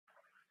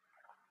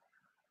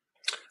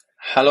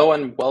Hello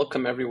and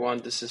welcome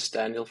everyone. This is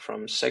Daniel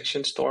from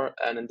Section Store,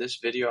 and in this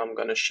video I'm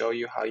going to show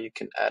you how you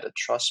can add a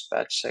trust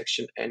badge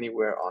section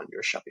anywhere on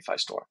your Shopify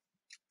store.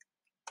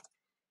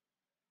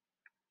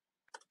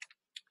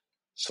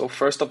 So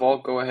first of all,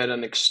 go ahead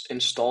and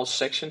install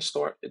Section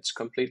Store. It's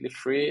completely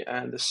free,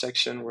 and the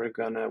section we're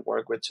going to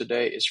work with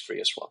today is free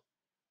as well.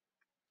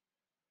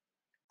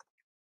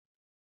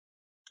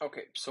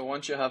 Okay, so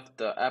once you have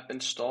the app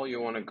installed, you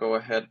want to go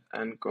ahead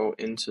and go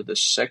into the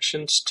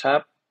Sections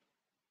tab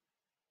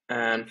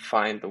and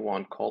find the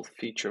one called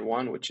Feature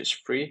 1, which is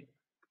free.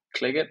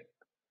 Click it.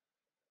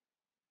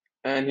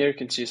 And here you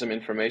can see some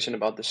information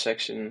about the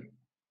section.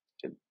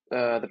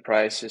 The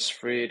price is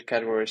free, the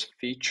category is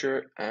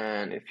feature,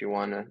 and if you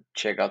want to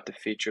check out the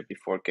feature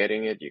before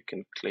getting it, you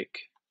can click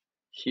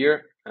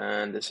here,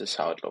 and this is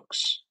how it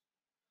looks.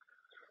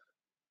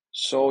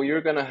 So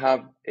you're gonna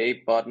have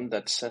a button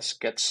that says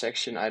Get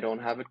Section. I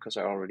don't have it because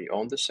I already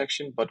own the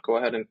section, but go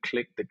ahead and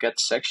click the Get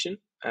Section,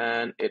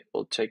 and it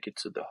will take you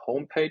to the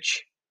home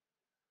page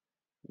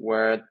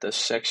where the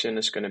section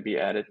is going to be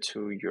added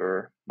to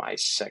your My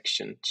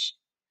Sections.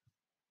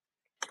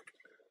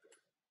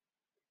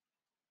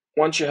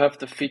 Once you have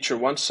the Feature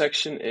 1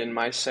 section in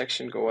My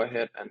Section, go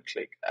ahead and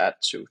click Add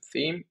to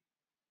Theme.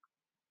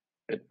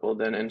 It will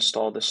then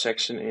install the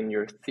section in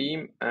your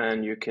theme,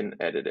 and you can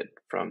edit it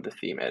from the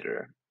theme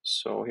editor.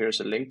 So here's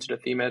a link to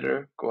the theme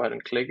editor. Go ahead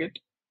and click it.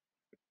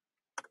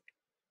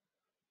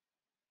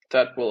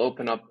 That will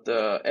open up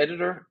the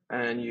editor,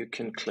 and you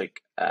can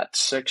click Add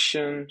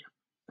Section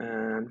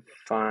and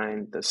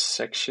find the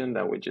section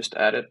that we just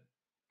added,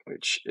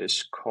 which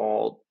is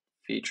called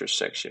Feature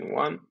Section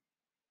 1.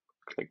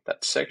 Click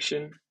that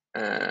section,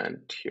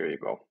 and here you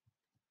go.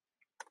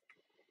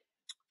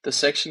 The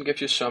section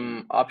gives you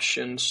some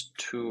options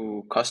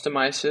to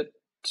customize it.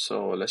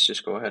 So let's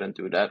just go ahead and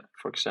do that.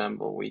 For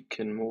example, we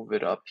can move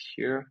it up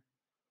here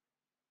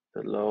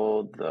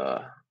below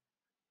the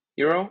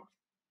hero,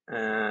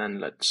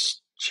 and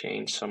let's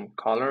change some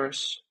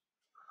colors.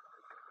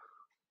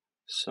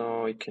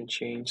 So we can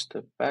change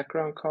the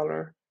background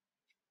color,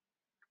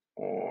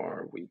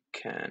 or we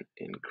can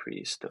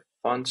increase the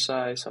font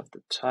size of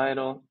the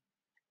title.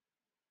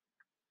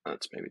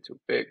 That's maybe too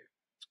big.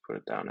 Let's put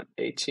it down at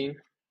 18.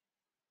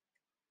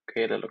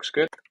 Okay, that looks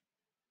good.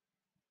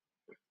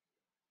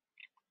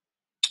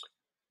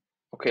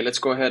 Okay, let's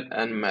go ahead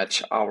and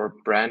match our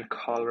brand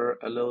color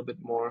a little bit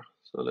more.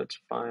 So let's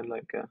find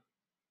like a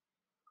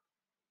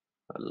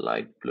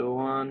light blue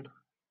one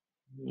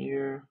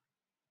here.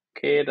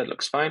 Okay, that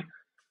looks fine.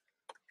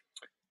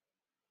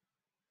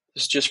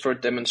 This is just for a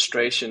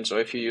demonstration, so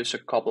if you use a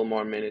couple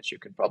more minutes, you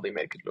can probably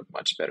make it look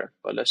much better.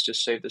 But let's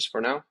just save this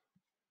for now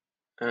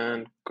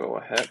and go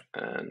ahead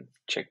and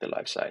check the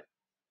live site.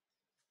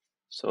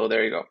 So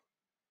there you go.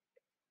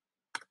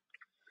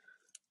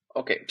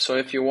 Okay, so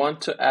if you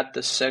want to add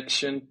the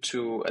section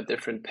to a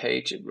different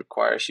page, it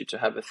requires you to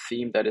have a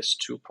theme that is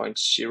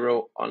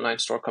 2.0 online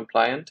store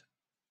compliant.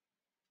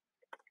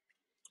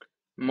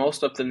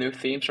 Most of the new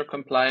themes are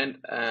compliant,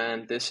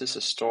 and this is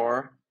a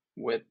store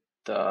with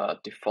the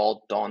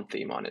default Dawn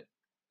theme on it.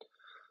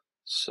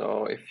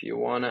 So if you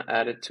want to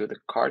add it to the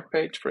cart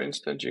page, for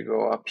instance, you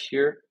go up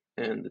here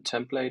in the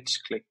templates,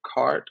 click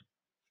cart,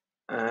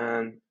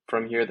 and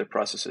from here the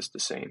process is the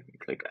same. You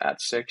click add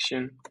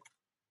section,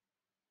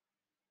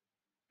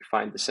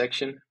 find the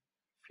section,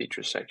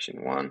 feature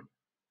section 1,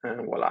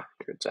 and voila,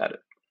 here it's added.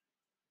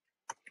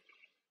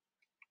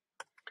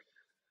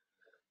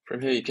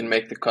 From here you can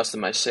make the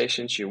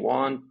customizations you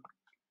want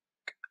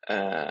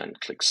and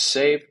click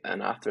save,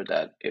 and after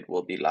that it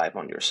will be live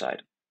on your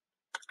site.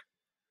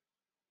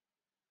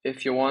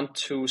 If you want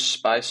to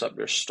spice up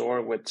your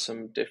store with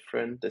some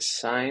different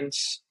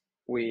designs,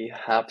 we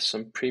have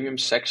some premium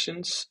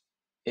sections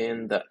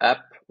in the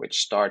app which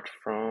start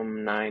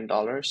from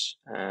 $9,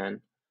 and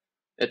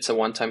it's a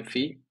one-time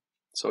fee.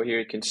 So here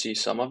you can see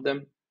some of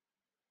them.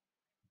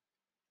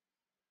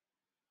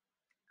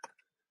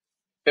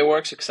 It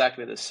works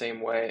exactly the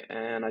same way,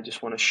 and I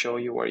just want to show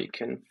you where you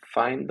can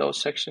find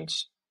those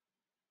sections.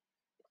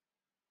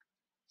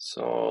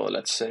 So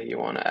let's say you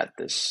want to add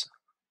this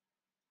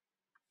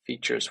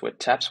features with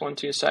tabs one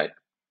to your site.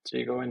 So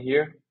you go in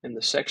here in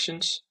the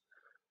sections,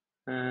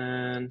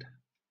 and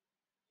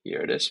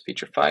here it is,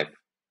 feature 5.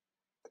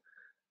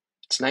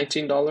 It's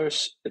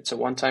 $19. It's a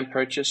one-time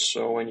purchase,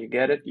 so when you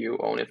get it, you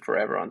own it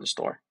forever on the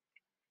store.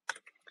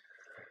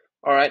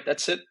 All right,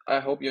 that's it.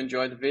 I hope you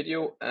enjoyed the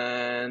video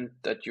and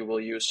that you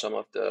will use some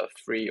of the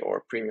free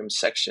or premium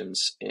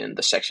sections in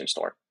the section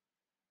store.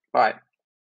 Bye.